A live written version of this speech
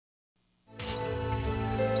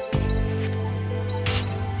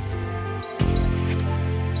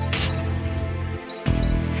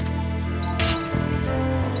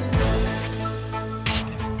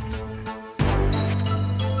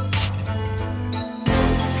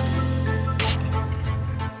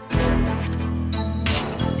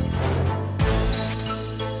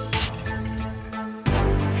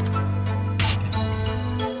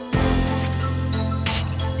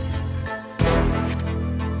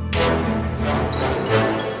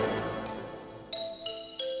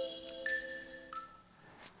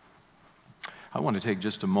want to take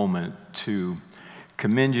just a moment to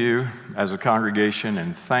commend you as a congregation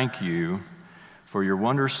and thank you for your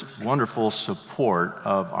wonderful support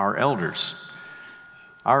of our elders.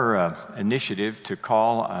 Our initiative to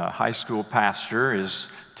call a high school pastor is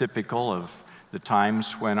typical of the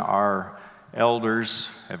times when our elders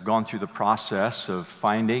have gone through the process of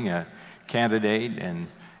finding a candidate and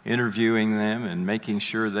interviewing them and making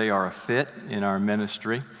sure they are a fit in our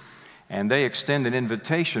ministry. And they extend an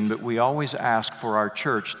invitation, but we always ask for our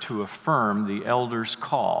church to affirm the elders'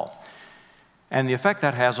 call. And the effect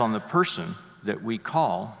that has on the person that we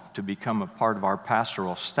call to become a part of our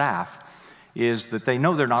pastoral staff is that they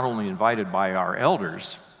know they're not only invited by our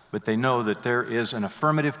elders, but they know that there is an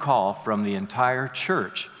affirmative call from the entire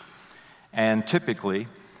church. And typically,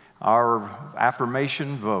 our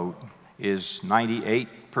affirmation vote is 98%,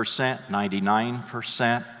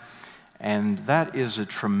 99%. And that is a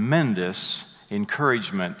tremendous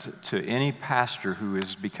encouragement to any pastor who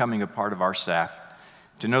is becoming a part of our staff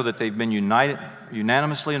to know that they've been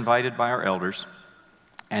unanimously invited by our elders,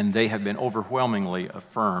 and they have been overwhelmingly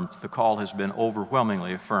affirmed. The call has been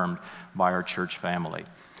overwhelmingly affirmed by our church family.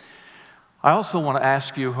 I also want to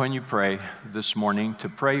ask you, when you pray this morning, to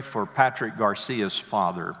pray for Patrick Garcia's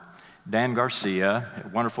father, Dan Garcia, a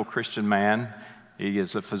wonderful Christian man. He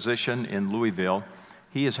is a physician in Louisville.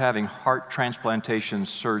 He is having heart transplantation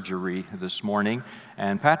surgery this morning,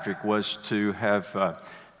 and Patrick was to have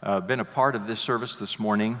been a part of this service this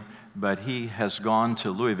morning, but he has gone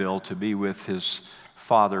to Louisville to be with his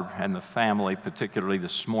father and the family, particularly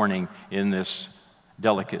this morning in this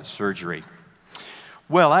delicate surgery.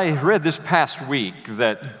 Well, I read this past week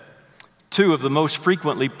that two of the most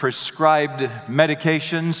frequently prescribed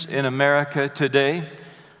medications in America today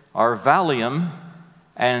are Valium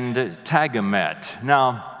and Tagamet.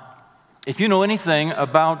 Now, if you know anything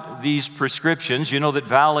about these prescriptions, you know that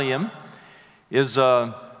Valium is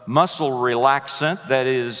a muscle relaxant that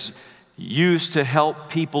is used to help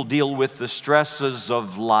people deal with the stresses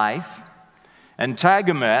of life. And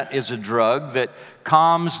Tagamet is a drug that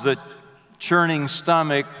calms the churning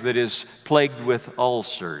stomach that is plagued with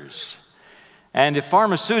ulcers. And if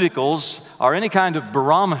pharmaceuticals are any kind of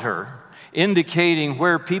barometer indicating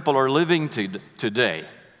where people are living today,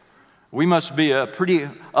 we must be a pretty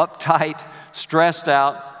uptight, stressed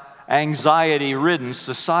out, anxiety-ridden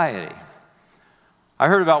society. I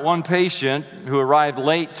heard about one patient who arrived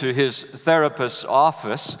late to his therapist's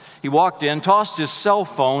office. He walked in, tossed his cell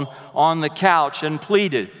phone on the couch, and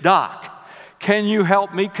pleaded, "Doc, can you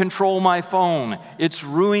help me control my phone? It's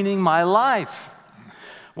ruining my life."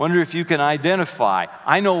 Wonder if you can identify.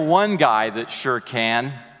 I know one guy that sure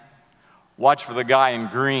can. Watch for the guy in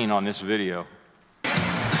green on this video.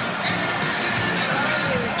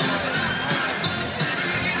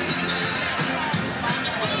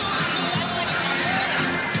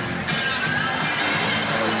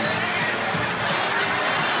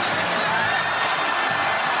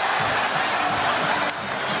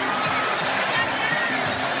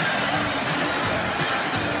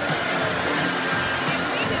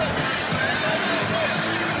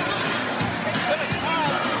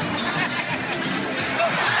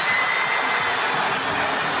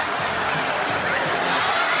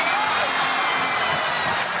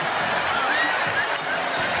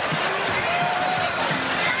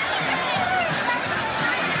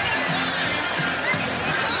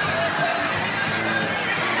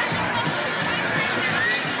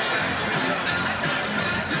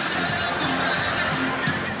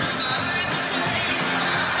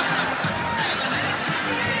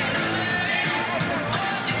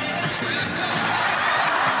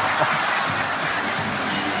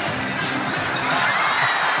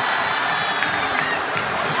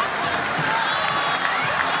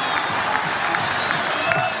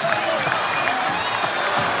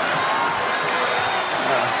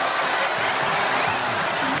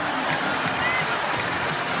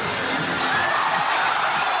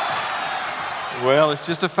 Well, it's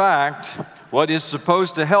just a fact. What is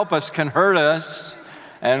supposed to help us can hurt us,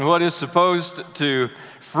 and what is supposed to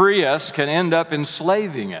free us can end up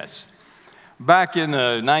enslaving us. Back in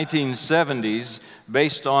the 1970s,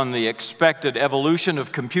 based on the expected evolution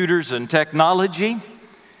of computers and technology,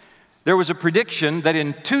 there was a prediction that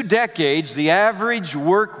in 2 decades, the average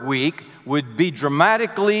work week would be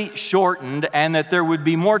dramatically shortened and that there would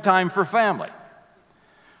be more time for family.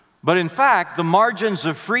 But in fact, the margins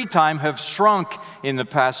of free time have shrunk in the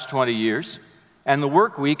past 20 years, and the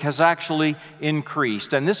work week has actually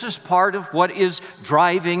increased. And this is part of what is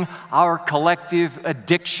driving our collective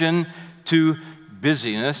addiction to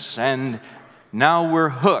busyness, and now we're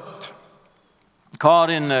hooked,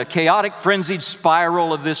 caught in a chaotic, frenzied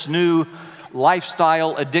spiral of this new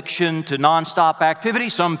lifestyle addiction to nonstop activity.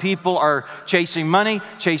 Some people are chasing money,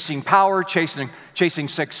 chasing power, chasing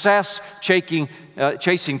success, chasing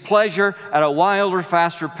pleasure at a wilder,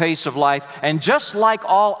 faster pace of life. And just like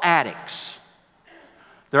all addicts,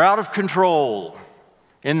 they're out of control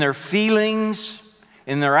in their feelings,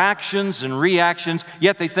 in their actions and reactions,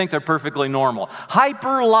 yet they think they're perfectly normal.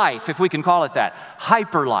 Hyper life, if we can call it that,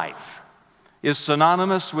 hyper life is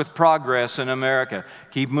synonymous with progress in America.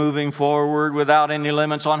 Keep moving forward without any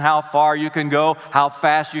limits on how far you can go, how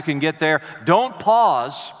fast you can get there. Don't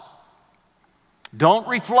pause. Don't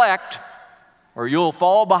reflect, or you'll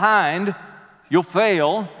fall behind. You'll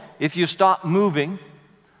fail if you stop moving.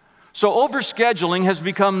 So overscheduling has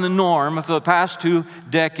become the norm of the past 2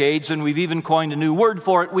 decades, and we've even coined a new word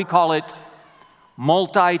for it. We call it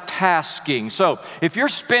multitasking. So if you're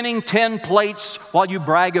spinning 10 plates while you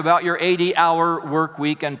brag about your 80-hour work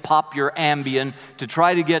week and pop your Ambien to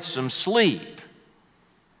try to get some sleep,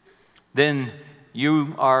 then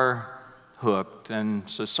you are hooked. And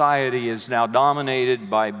society is now dominated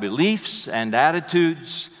by beliefs and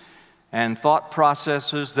attitudes and thought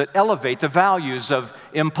processes that elevate the values of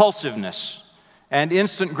impulsiveness and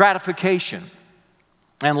instant gratification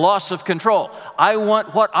and loss of control. I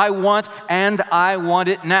want what I want, and I want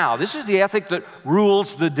it now. This is the ethic that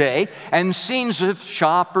rules the day, and scenes of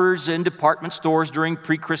shoppers in department stores during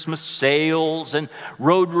pre-Christmas sales, and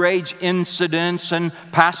road rage incidents, and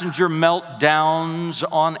passenger meltdowns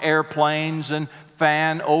on airplanes, and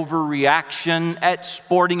fan overreaction at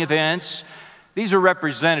sporting events. These are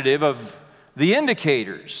representative of the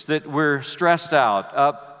indicators that we're stressed out,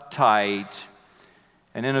 uptight,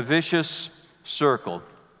 and in a vicious circle.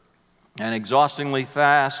 An exhaustingly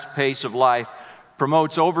fast pace of life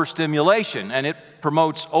promotes overstimulation, and it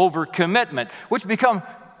promotes overcommitment, which become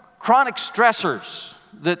chronic stressors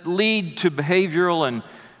that lead to behavioral and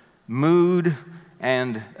mood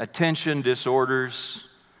and attention disorders.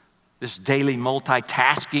 This daily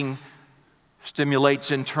multitasking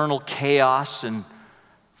stimulates internal chaos and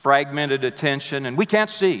fragmented attention, and we can't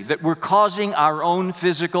see that we're causing our own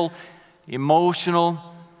physical, emotional,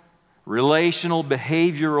 relational,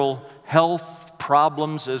 behavioral health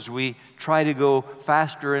problems as we try to go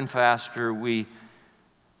faster and faster. We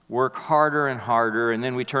work harder and harder, and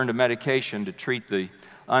then we turn to medication to treat the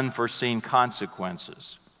unforeseen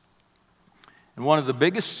consequences. And one of the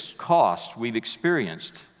biggest costs we've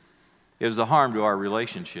experienced is the harm to our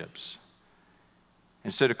relationships.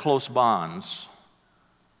 Instead of close bonds,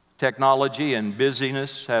 technology and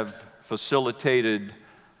busyness have facilitated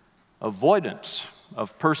avoidance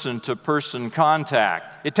of person-to-person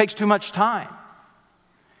contact. It takes too much time.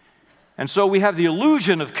 And so we have the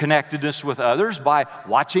illusion of connectedness with others by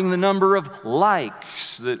watching the number of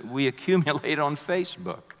likes that we accumulate on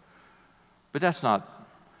Facebook. But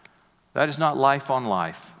that is not life on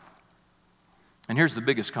life. And here's the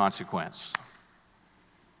biggest consequence.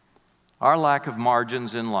 Our lack of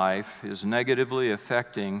margins in life is negatively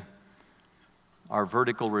affecting our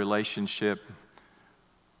vertical relationship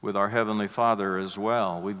with our Heavenly Father as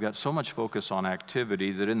well. We've got so much focus on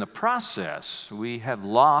activity that in the process we have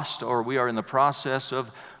lost, or we are in the process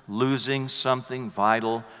of losing something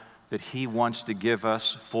vital that He wants to give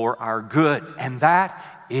us for our good, and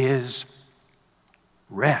that is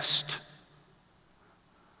rest.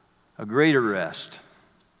 A greater rest.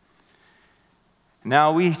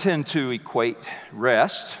 Now, we tend to equate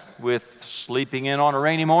rest with sleeping in on a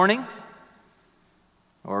rainy morning,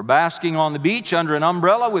 or basking on the beach under an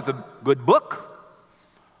umbrella with a good book,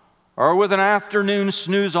 or with an afternoon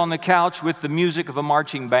snooze on the couch with the music of a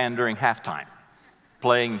marching band during halftime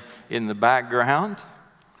playing in the background.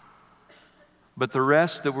 But the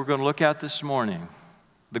rest that we're going to look at this morning,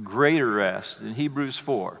 the greater rest in Hebrews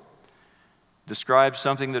 4, describes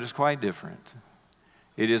something that is quite different.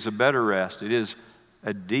 It is a better rest. It is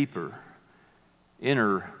a deeper,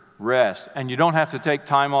 inner rest. And you don't have to take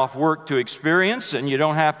time off work to experience, and you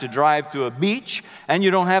don't have to drive to a beach, and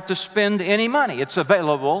you don't have to spend any money. It's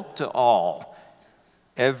available to all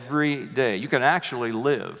every day. You can actually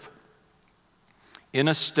live in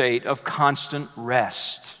a state of constant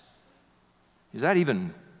rest. Is that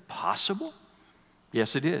even possible?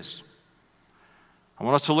 Yes, it is. I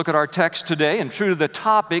want us to look at our text today, and true to the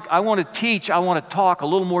topic, I want to talk a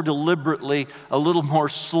little more deliberately, a little more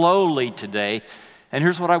slowly today. And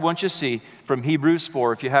here's what I want you to see from Hebrews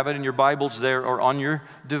 4. If you have it in your Bibles there or on your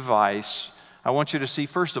device, I want you to see,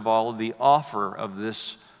 first of all, the offer of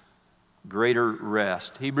this greater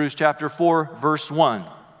rest. Hebrews chapter 4, verse 1.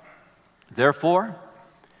 Therefore,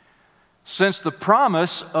 since the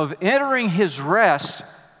promise of entering His rest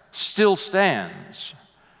still stands,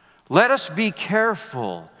 let us be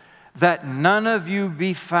careful that none of you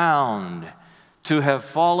be found to have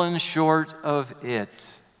fallen short of it.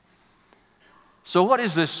 So what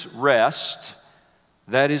is this rest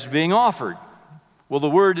that is being offered? Well, the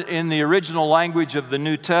word in the original language of the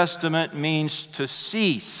New Testament means to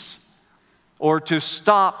cease or to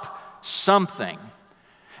stop something.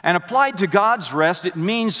 And applied to God's rest, it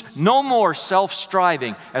means no more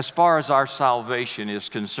self-striving as far as our salvation is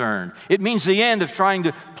concerned. It means the end of trying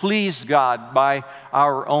to please God by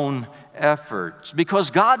our own efforts, because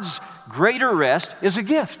God's greater rest is a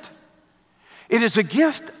gift. It is a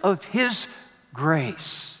gift of His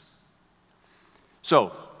grace.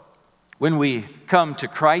 So, when we come to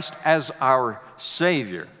Christ as our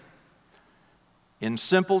Savior in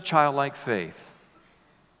simple childlike faith,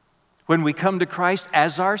 when we come to Christ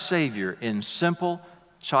as our Savior in simple,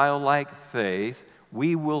 childlike faith,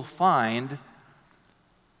 we will find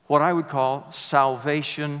what I would call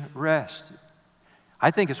salvation rest.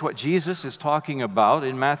 I think it's what Jesus is talking about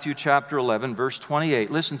in Matthew chapter 11, verse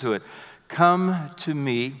 28. Listen to it. Come to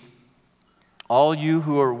me, all you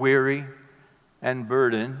who are weary and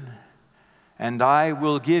burdened, and I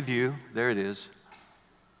will give you, there it is,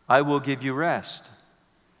 I will give you rest.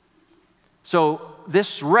 So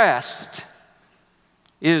this rest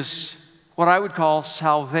is what I would call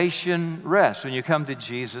salvation rest. When you come to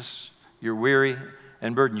Jesus, you're weary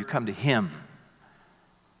and burdened, you come to Him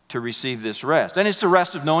to receive this rest. And it's the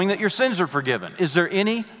rest of knowing that your sins are forgiven. Is there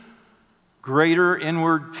any greater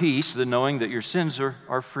inward peace than knowing that your sins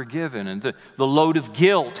are forgiven and the load of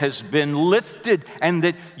guilt has been lifted and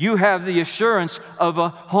that you have the assurance of a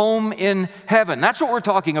home in heaven? That's what we're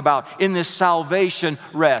talking about in this salvation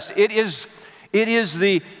rest. It is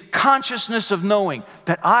the consciousness of knowing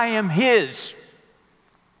that I am His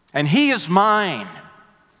and He is mine.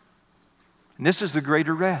 And this is the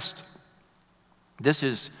greater rest. This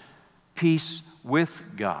is peace with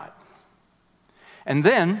God. And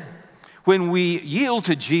then, when we yield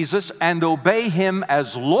to Jesus and obey Him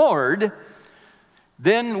as Lord,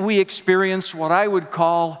 then we experience what I would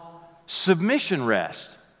call submission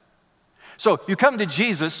rest. So you come to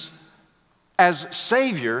Jesus as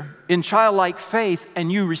Savior in childlike faith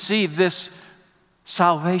and you receive this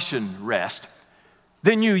salvation rest.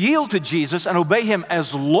 Then you yield to Jesus and obey Him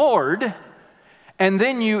as Lord, and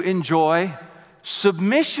then you enjoy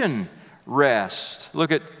submission rest.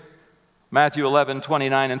 Look at Matthew 11,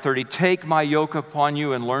 29 and 30. Take my yoke upon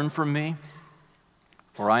you and learn from me,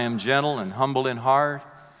 for I am gentle and humble in heart,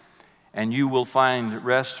 and you will find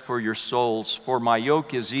rest for your souls. For my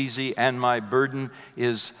yoke is easy and my burden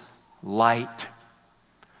is light.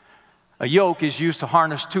 A yoke is used to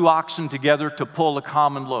harness two oxen together to pull a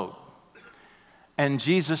common load. And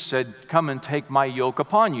Jesus said, come and take my yoke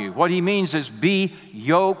upon you. What He means is be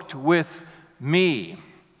yoked with me.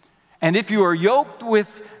 And if you are yoked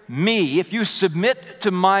with me, if you submit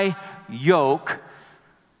to my yoke,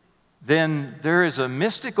 then there is a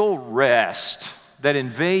mystical rest that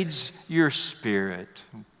invades your spirit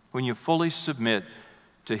when you fully submit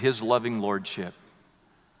to His loving lordship.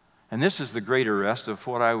 And this is the greater rest of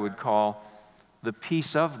what I would call the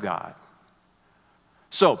peace of God.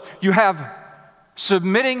 So you have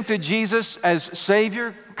submitting to Jesus as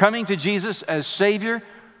Savior, coming to Jesus as Savior,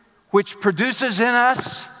 which produces in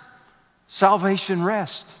us salvation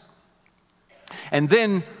rest. And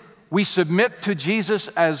then we submit to Jesus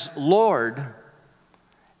as Lord,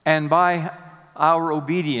 and by our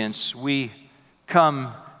obedience, we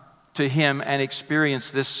come to Him and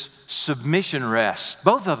experience this submission rest.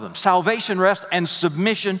 Both of them, salvation rest and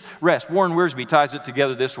submission rest. Warren Wiersbe ties it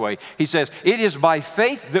together this way. He says, it is by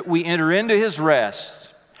faith that we enter into His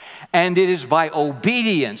rest, and it is by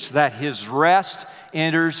obedience that His rest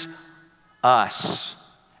enters us.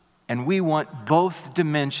 And we want both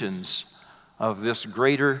dimensions of this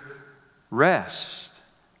greater rest.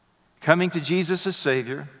 Coming to Jesus as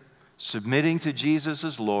Savior, submitting to Jesus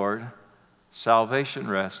as Lord, salvation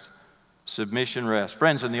rest, submission rest.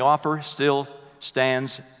 Friends, and the offer still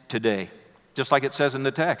stands today, just like it says in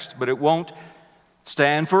the text, but it won't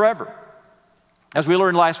stand forever. As we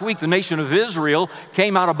learned last week, the nation of Israel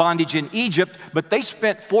came out of bondage in Egypt, but they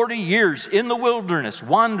spent 40 years in the wilderness,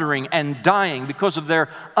 wandering and dying because of their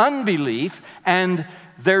unbelief and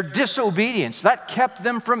their disobedience. That kept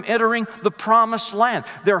them from entering the promised land.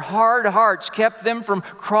 Their hard hearts kept them from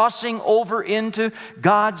crossing over into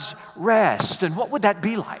God's rest. And what would that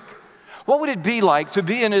be like? What would it be like to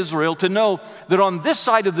be in Israel, to know that on this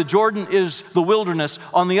side of the Jordan is the wilderness,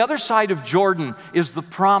 on the other side of Jordan is the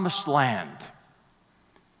promised land?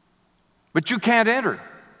 But you can't enter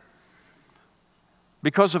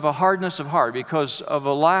because of a hardness of heart, because of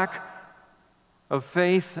a lack of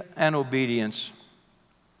faith and obedience.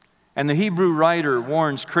 And the Hebrew writer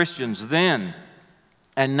warns Christians then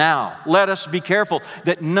and now, let us be careful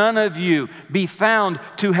that none of you be found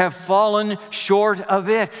to have fallen short of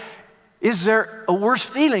it. Is there a worse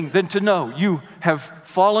feeling than to know you have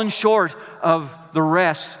fallen short of the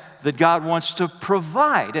rest that God wants to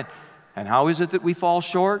provide? And how is it that we fall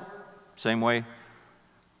short? The same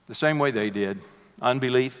way they did,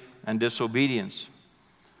 unbelief and disobedience.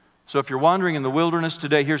 So if you're wandering in the wilderness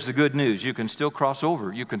today, here's the good news. You can still cross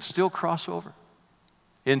over. You can still cross over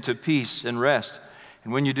into peace and rest.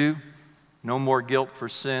 And when you do, no more guilt for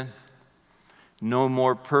sin, no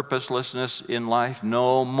more purposelessness in life,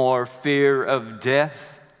 no more fear of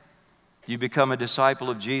death. You become a disciple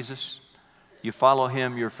of Jesus. You follow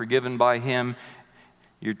Him. You're forgiven by Him.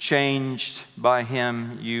 You're changed by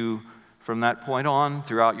Him. You, from that point on,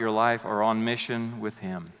 throughout your life, are on mission with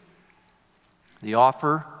Him. The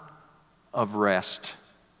offer of rest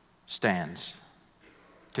stands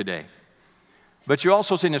today. But you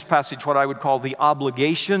also see in this passage what I would call the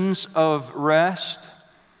obligations of rest.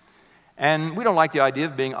 And we don't like the idea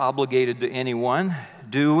of being obligated to anyone,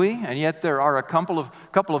 do we? And yet there are a couple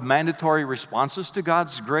of mandatory responses to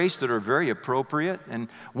God's grace that are very appropriate. And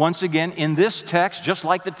once again, in this text, just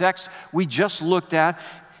like the text we just looked at,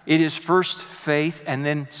 it is first faith, and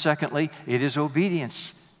then secondly, it is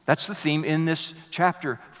obedience. That's the theme in this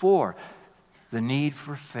chapter 4, the need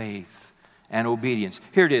for faith and obedience.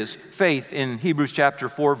 Here it is, faith in Hebrews chapter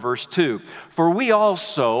 4, verse 2. For we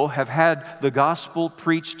also have had the gospel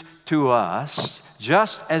preached to us,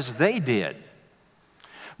 just as they did.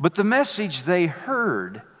 But the message they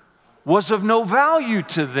heard was of no value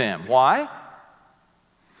to them. Why?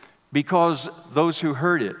 Because those who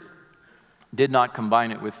heard it did not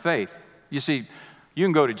combine it with faith. You see, you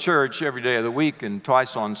can go to church every day of the week and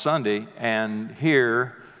twice on Sunday and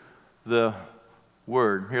hear the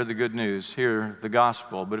Word, hear the good news, hear the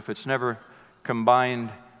gospel. But if it's never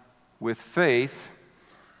combined with faith,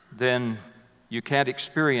 then you can't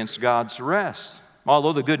experience God's rest.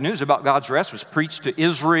 Although the good news about God's rest was preached to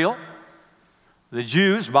Israel, the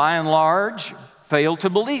Jews, by and large, failed to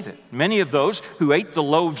believe it. Many of those who ate the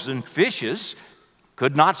loaves and fishes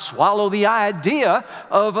could not swallow the idea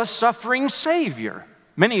of a suffering Savior.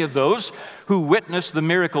 Many of those who witnessed the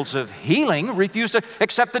miracles of healing refused to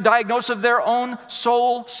accept the diagnosis of their own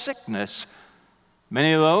soul sickness.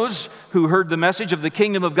 Many of those who heard the message of the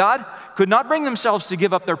kingdom of God could not bring themselves to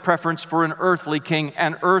give up their preference for an earthly king,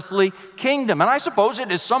 an earthly kingdom. And I suppose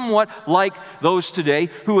it is somewhat like those today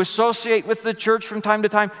who associate with the church from time to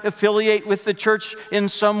time, affiliate with the church in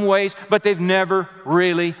some ways, but they've never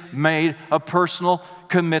really made a personal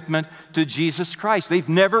commitment to Jesus Christ. They've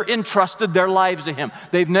never entrusted their lives to Him.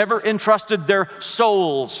 They've never entrusted their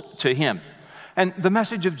souls to Him. And the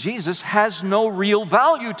message of Jesus has no real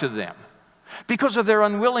value to them. Because of their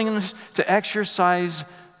unwillingness to exercise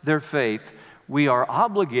their faith, we are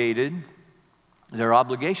obligated, there are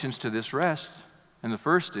obligations to this rest. And the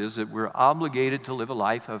first is that we're obligated to live a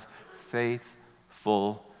life of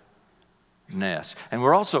faithfulness. And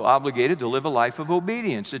we're also obligated to live a life of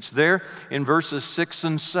obedience. It's there in verses 6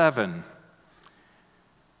 and 7.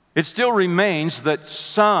 It still remains that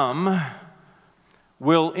some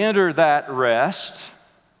will enter that rest,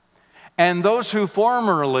 and those who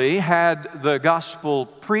formerly had the gospel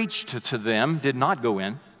preached to them did not go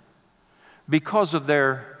in because of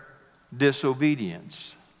their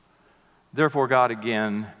disobedience. Therefore, God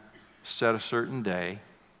again set a certain day,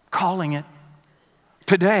 calling it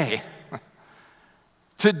today.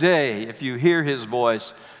 Today, if you hear His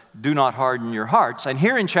voice, do not harden your hearts. And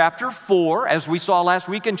here in chapter 4, as we saw last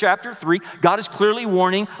week in chapter 3, God is clearly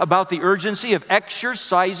warning about the urgency of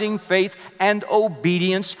exercising faith and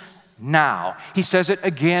obedience now. He says it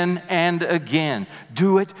again and again.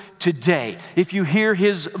 Do it today. If you hear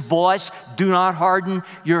His voice, do not harden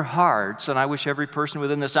your hearts. And I wish every person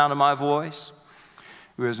within the sound of my voice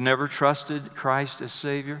who has never trusted Christ as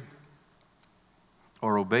Savior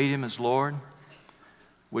or obeyed Him as Lord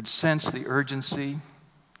would sense the urgency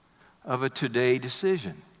of a today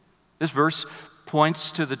decision. This verse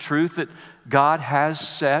points to the truth that God has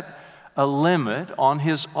set a limit on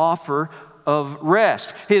His offer of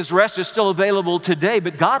rest. His rest is still available today,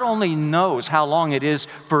 but God only knows how long it is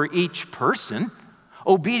for each person.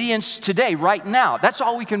 Obedience today, right now, that's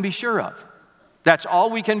all we can be sure of. That's all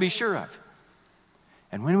we can be sure of.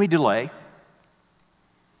 And when we delay,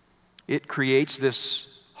 it creates this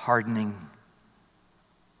hardening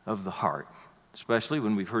of the heart, especially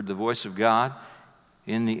when we've heard the voice of God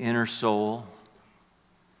in the inner soul.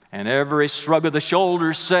 And every shrug of the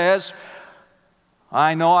shoulders says,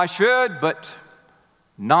 I know I should, but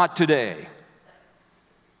not today.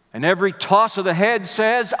 And every toss of the head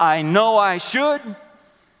says, I know I should,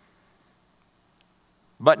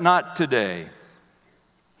 but not today.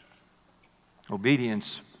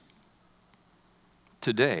 Obedience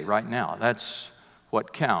today, right now. That's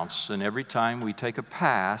what counts. And every time we take a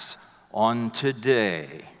pass on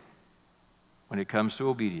today, when it comes to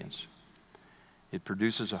obedience, it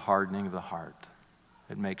produces a hardening of the heart.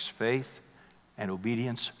 It makes faith and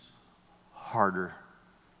obedience harder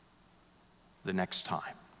the next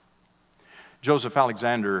time. Joseph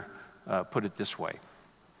Alexander put it this way: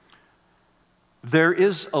 there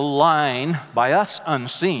is a line by us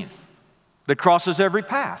unseen that crosses every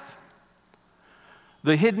path.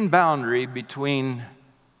 The hidden boundary between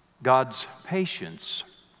God's patience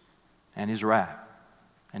and His wrath.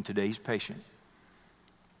 And today He's patient,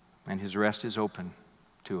 and His rest is open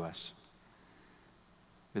to us.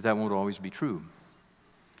 But that won't always be true.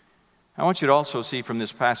 I want you to also see from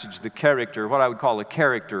this passage the character, what I would call a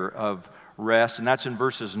character of rest, and that's in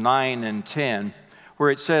verses 9 and 10, where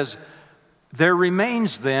it says, there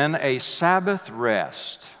remains then a Sabbath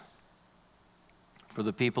rest for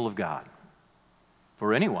the people of God,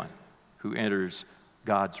 for anyone who enters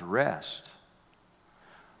God's rest.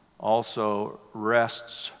 Also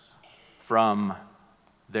rests from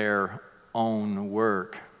their own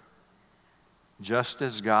work, just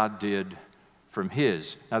as God did from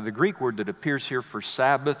His. Now, the Greek word that appears here for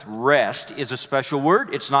Sabbath rest is a special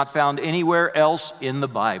word. It's not found anywhere else in the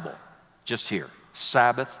Bible, just here.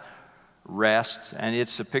 Sabbath rest. And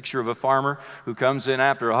it's a picture of a farmer who comes in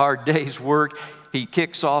after a hard day's work. He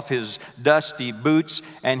kicks off his dusty boots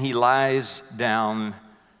and he lies down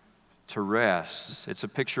to rest. It's a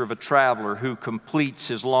picture of a traveler who completes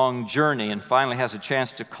his long journey and finally has a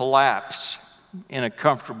chance to collapse in a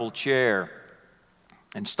comfortable chair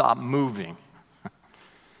and stop moving.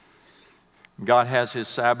 God has His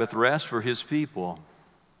Sabbath rest for His people.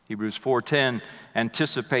 Hebrews 4:10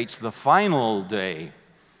 anticipates the final day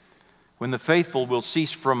when the faithful will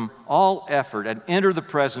cease from all effort and enter the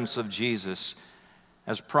presence of Jesus,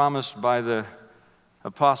 as promised by the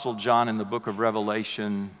Apostle John in the book of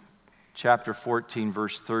Revelation, chapter 14,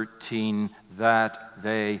 verse 13, that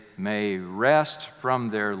they may rest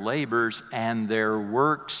from their labors and their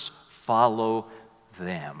works follow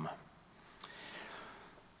them.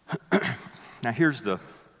 Now, here's the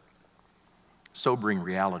sobering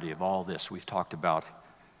reality of all this we've talked about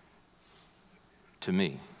to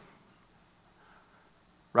me.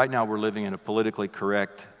 Right now, we're living in a politically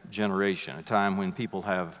correct generation, a time when people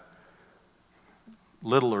have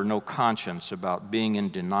little or no conscience about being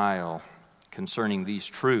in denial concerning these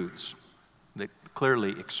truths that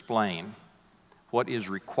clearly explain what is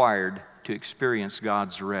required to experience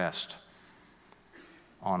God's rest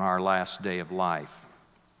on our last day of life.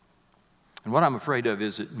 And what I'm afraid of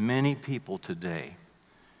is that many people today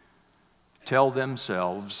tell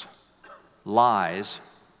themselves lies,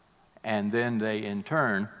 and then they in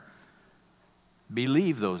turn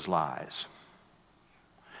believe those lies.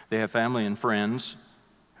 They have family and friends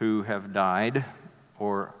who have died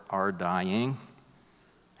or are dying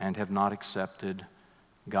and have not accepted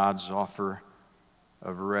God's offer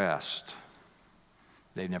of rest.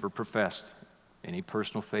 They've never professed any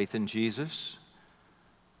personal faith in Jesus.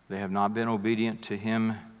 They have not been obedient to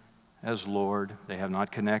Him as Lord. They have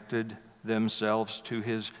not connected themselves to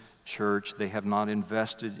His church. They have not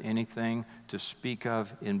invested anything to speak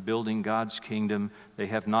of in building God's kingdom. They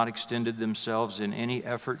have not extended themselves in any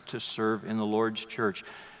effort to serve in the Lord's church.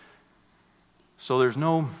 So there's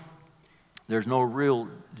no real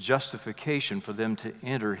justification for them to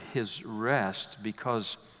enter His rest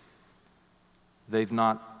because they've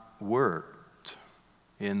not worked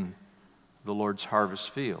in the Lord's harvest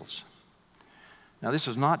fields. Now, this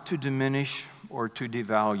is not to diminish or to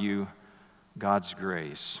devalue God's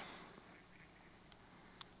grace.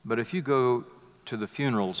 But if you go to the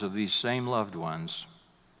funerals of these same loved ones,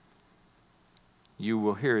 you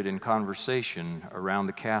will hear it in conversation around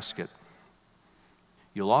the casket.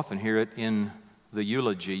 You'll often hear it in the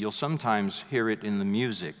eulogy. You'll sometimes hear it in the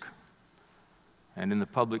music and in the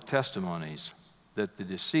public testimonies that the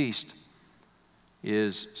deceased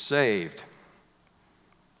is saved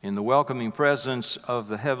in the welcoming presence of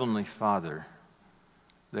the Heavenly Father.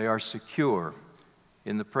 They are secure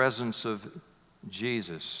in the presence of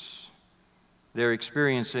Jesus. They're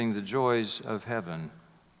experiencing the joys of heaven.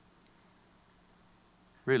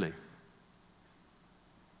 Really?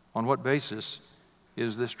 On what basis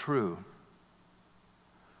is this true?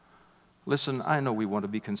 Listen, I know we want to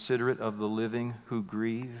be considerate of the living who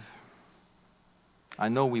grieve. I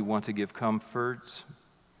know we want to give comfort.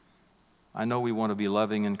 I know we want to be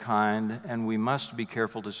loving and kind, and we must be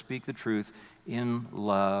careful to speak the truth in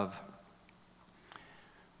love.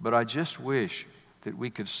 But I just wish that we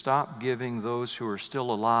could stop giving those who are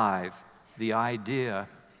still alive the idea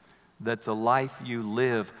that the life you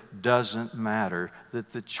live doesn't matter,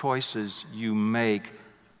 that the choices you make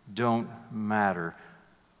don't matter,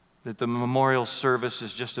 that the memorial service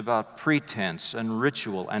is just about pretense and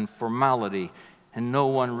ritual and formality, and no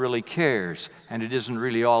one really cares, and it isn't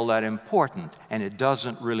really all that important, and it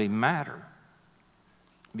doesn't really matter.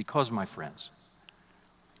 Because, my friends,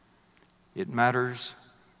 it matters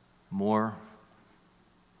more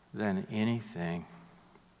than anything.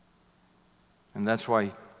 And that's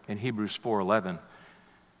why in Hebrews 4:11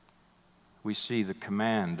 we see the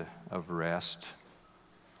command of rest.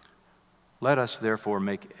 Let us therefore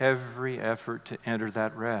make every effort to enter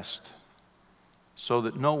that rest, so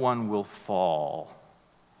that no one will fall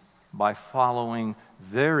by following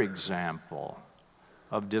their example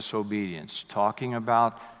of disobedience. Talking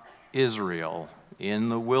about Israel in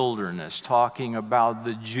the wilderness, talking about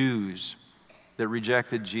the Jews that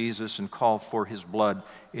rejected Jesus and called for his blood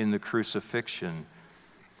in the crucifixion.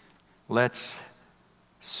 Let's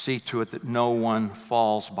see to it that no one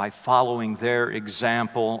falls by following their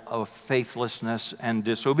example of faithlessness and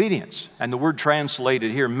disobedience. And the word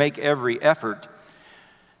translated here, make every effort,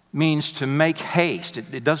 means to make haste.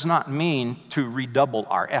 It does not mean to redouble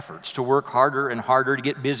our efforts, to work harder and harder, to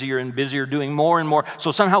get busier and busier, doing more and more,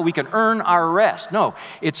 so somehow we can earn our rest. No,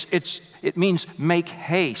 it means make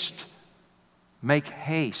haste. Make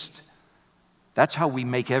haste. That's how we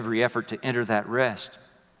make every effort to enter that rest.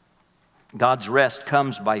 God's rest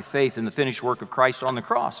comes by faith in the finished work of Christ on the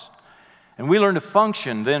cross. And we learn to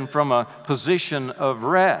function then from a position of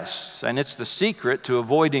rest. And it's the secret to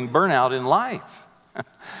avoiding burnout in life.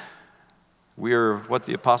 We are what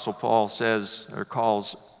the Apostle Paul says or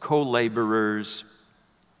calls co-laborers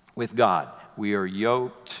with God. We are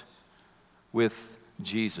yoked with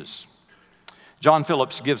Jesus. John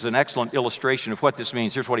Phillips gives an excellent illustration of what this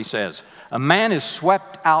means. Here's what he says. A man is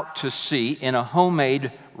swept out to sea in a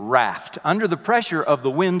homemade raft. Under the pressure of the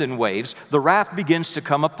wind and waves, the raft begins to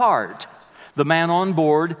come apart. The man on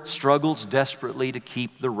board struggles desperately to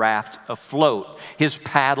keep the raft afloat. His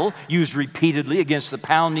paddle, used repeatedly against the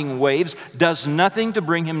pounding waves, does nothing to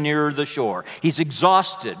bring him nearer the shore. He's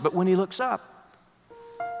exhausted, but when he looks up,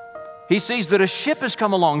 he sees that a ship has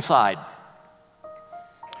come alongside.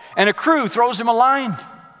 And a crew throws him a line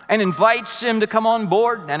and invites him to come on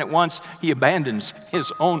board. And at once he abandons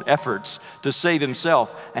his own efforts to save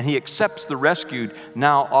himself, and he accepts the rescue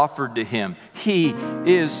now offered to him. He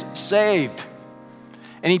is saved.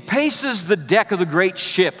 And he paces the deck of the great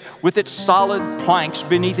ship with its solid planks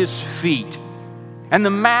beneath his feet and the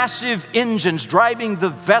massive engines driving the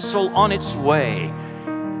vessel on its way.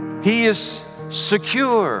 He is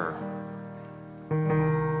secure.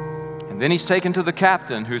 Then he's taken to the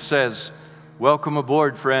captain, who says, "Welcome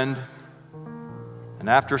aboard, friend." And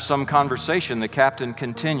after some conversation, the captain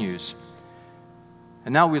continues,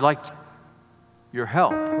 "And now we'd like your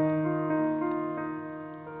help.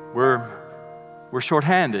 We're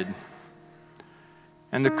short-handed,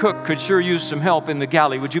 and the cook could sure use some help in the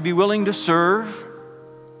galley. Would you be willing to serve?"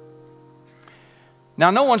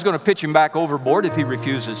 Now, no one's going to pitch him back overboard if he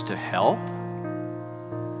refuses to help.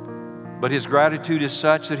 But his gratitude is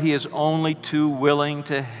such that he is only too willing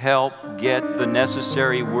to help get the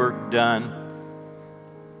necessary work done.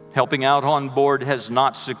 Helping out on board has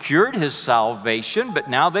not secured his salvation, but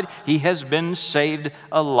now that he has been saved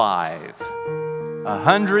alive,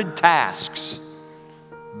 100 tasks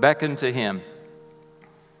beckon to him.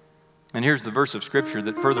 And here's the verse of Scripture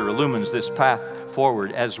that further illumines this path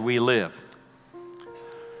forward as we live.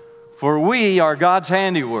 For we are God's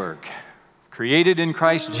handiwork, created in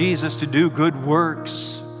Christ Jesus to do good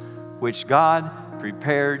works, which God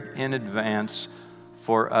prepared in advance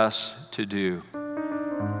for us to do.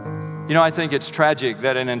 You know, I think it's tragic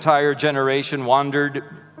that an entire generation wandered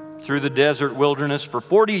through the desert wilderness for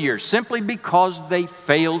 40 years simply because they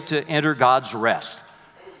failed to enter God's rest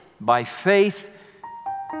by faith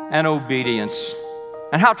and obedience.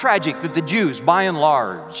 And how tragic that the Jews, by and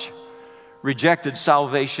large, rejected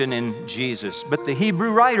salvation in Jesus. But the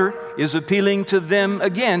Hebrew writer is appealing to them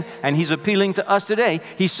again, and he's appealing to us today.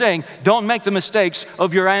 He's saying, don't make the mistakes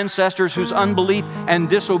of your ancestors whose unbelief and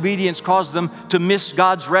disobedience caused them to miss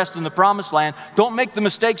God's rest in the promised land. Don't make the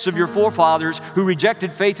mistakes of your forefathers who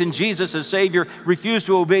rejected faith in Jesus as Savior, refused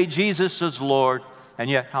to obey Jesus as Lord. And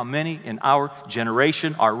yet, how many in our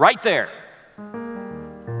generation are right there?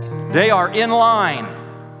 They are in line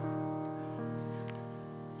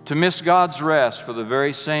to miss God's rest for the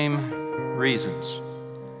very same reasons.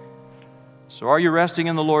 So are you resting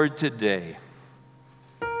in the Lord today?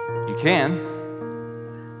 You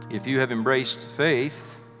can. If you have embraced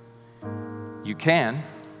faith, you can.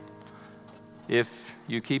 If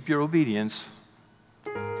you keep your obedience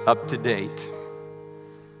up to date.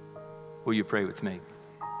 Will you pray with me?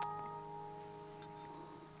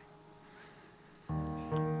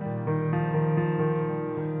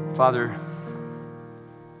 Father,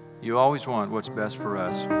 you always want what's best for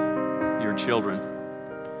us, your children.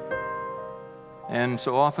 And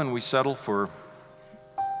so often we settle for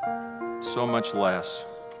so much less.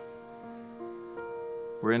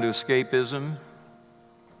 We're into escapism,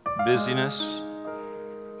 busyness.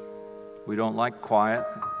 We don't like quiet,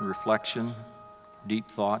 reflection,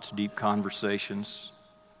 deep thoughts, deep conversations.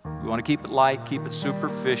 We want to keep it light, keep it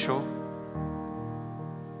superficial.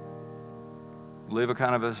 Live a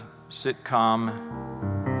kind of a sitcom,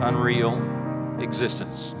 unreal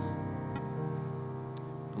existence.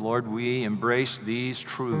 Lord, we embrace these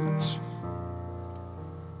truths.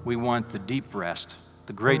 We want the deep rest,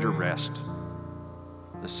 the greater rest,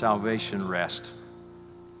 the salvation rest,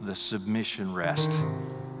 the submission rest.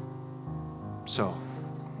 So,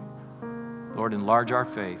 Lord, enlarge our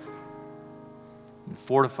faith and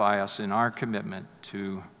fortify us in our commitment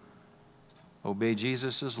to obey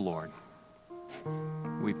Jesus as Lord.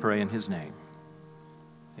 We pray in His name.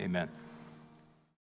 Amen.